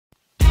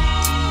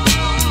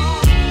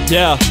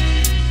Yeah.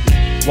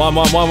 1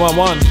 1 1 1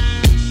 1.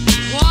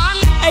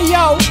 Hey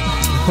yo.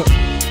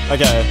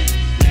 Okay.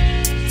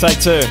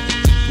 Take 2.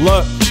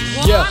 Look.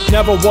 Yeah,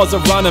 never was a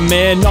runner,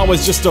 man, I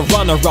was just a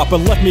runner-up. It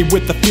left me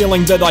with the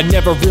feeling that I'd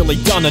never really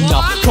done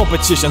enough.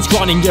 Competitions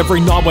grinding every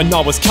night when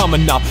I was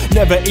coming up.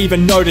 Never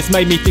even noticed,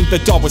 made me think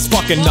that I was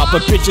fucking up.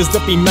 But bitches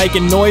that be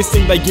making noise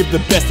think they give the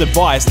best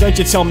advice. Don't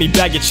you tell me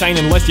bag your chain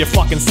unless you're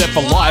fucking set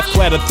for life.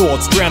 Clouded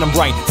thoughts, drowning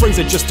brain,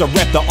 freezer just to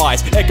wrap the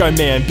ice. Echo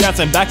man,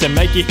 bouncing back to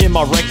make you hear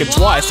my record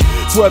twice.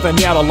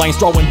 Swerving out of lanes,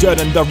 throwing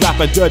dirt in the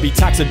rapper derby.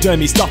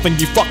 Taxidermy, stuffing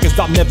you fuckers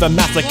up, never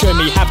massacre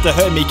me. Have to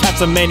hurt me, catch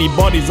so many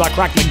bodies, I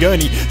crack the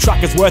gurney.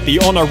 Is worthy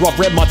honor off,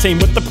 rep my team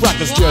with the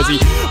practice jersey.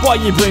 Why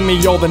you bring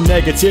me all the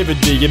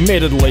negativity?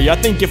 Admittedly, I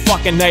think your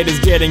fucking haters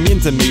getting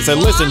into me. So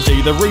listen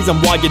G, the reason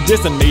why you're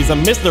dissing me's a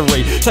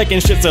mystery. Taking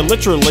shit so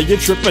literally, you're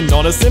tripping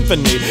on a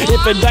symphony.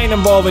 If it ain't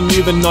involving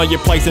you, then know your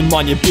place and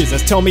mind your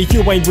business. Tell me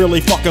you ain't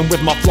really fucking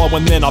with my flow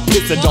and then I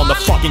piss it on the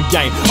fucking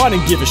game. I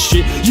didn't give a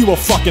shit, you were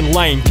fucking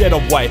lame, get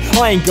away.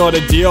 I ain't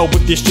gotta deal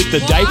with this shit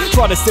today.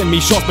 Try to send me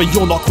shots but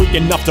you're not quick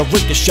enough to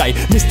ricochet.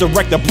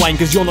 Misdirect the blame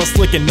cause you're not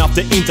slick enough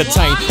to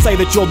entertain. Say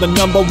that you're the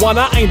number one,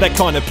 I ain't that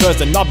kind of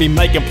person. I'll be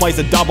making plays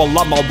to double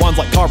up my ones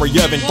like Kyrie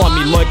Irving. Find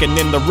me lurking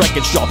in the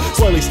record shop,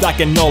 slowly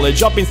stacking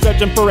knowledge. I've been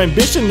searching for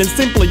ambition and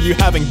simply you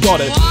haven't got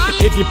it.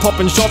 If you're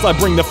popping shots, I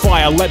bring the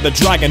fire, let the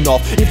dragon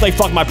off. If they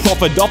fuck my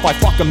prophet off, I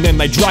fuck them then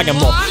they drag them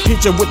off.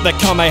 Hit you with the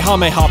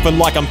Kamehameha feel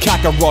like I'm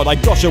Kakarot. I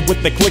got you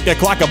with the clicker,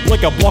 clacker,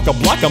 blicker, blocker,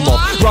 black 'em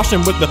off.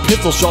 Rushing with the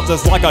pistol shots,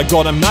 it's like I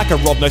got a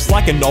Makarov. No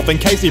slacking off, in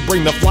case you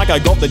bring the flag, I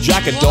got the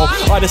jacket dog.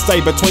 I just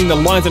stay between the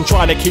lines and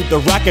try to keep the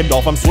racket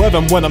off. I'm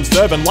swerving when I'm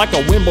serving like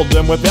a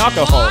Wimbledon with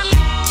alcohol.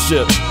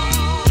 Shit.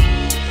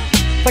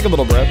 Take a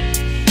little breath.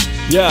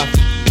 Yeah.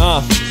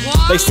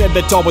 They said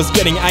that I was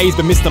getting A's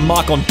but missed the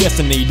mark on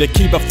destiny. To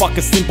keep a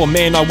fucking simple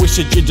man, I wish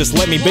that you'd just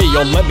let me be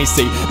or let me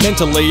see.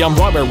 Mentally, I'm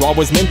right where I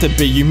was meant to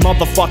be. You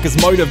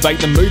motherfuckers motivate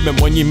the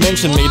movement when you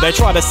mention me. They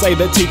try to say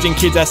that teaching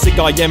kids how sick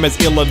I am is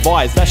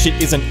ill-advised. That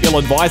shit isn't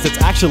ill-advised,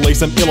 it's actually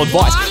some ill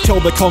advice. Tell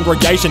the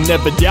congregation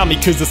never doubt me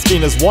cause the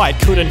skin is white.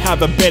 Couldn't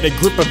have a better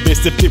grip of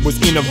this if it was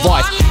in a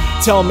vice.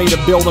 Tell me to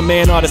build a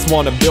man, I just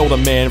wanna build a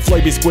man.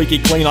 Flow be squeaky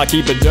clean, I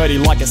keep it dirty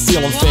like a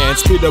ceiling fan.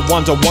 Spit it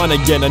 1 to 1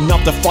 again,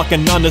 enough to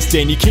fucking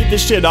understand. You keep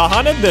this shit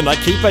 100, then I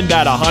keep it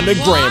at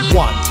 100 grand.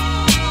 1